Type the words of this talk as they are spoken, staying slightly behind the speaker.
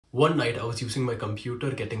One night I was using my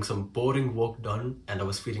computer getting some boring work done and I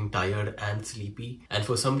was feeling tired and sleepy, and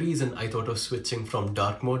for some reason I thought of switching from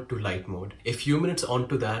dark mode to light mode. A few minutes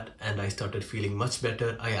onto that and I started feeling much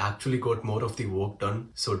better. I actually got more of the work done.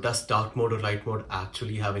 So does dark mode or light mode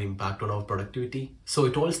actually have an impact on our productivity? So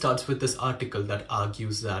it all starts with this article that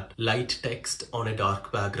argues that light text on a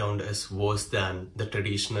dark background is worse than the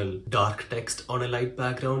traditional dark text on a light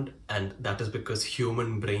background, and that is because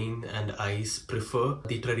human brain and eyes prefer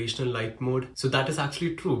the traditional light mode. So that is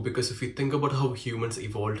actually true, because if you think about how humans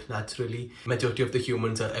evolved naturally, majority of the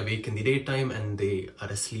humans are awake in the daytime and they are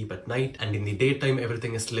asleep at night, and in the daytime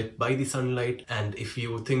everything is lit by the sunlight. And if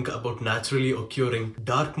you think about naturally occurring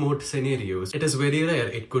dark mode scenarios, it is very rare.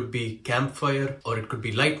 It could be campfire or it could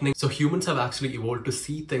be lightning. So humans have actually evolved to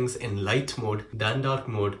see things in light mode than dark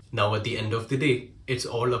mode. Now at the end of the day, it's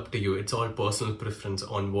all up to you. It's all personal preference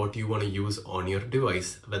on what you want to use on your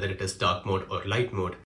device, whether it is dark mode or light mode.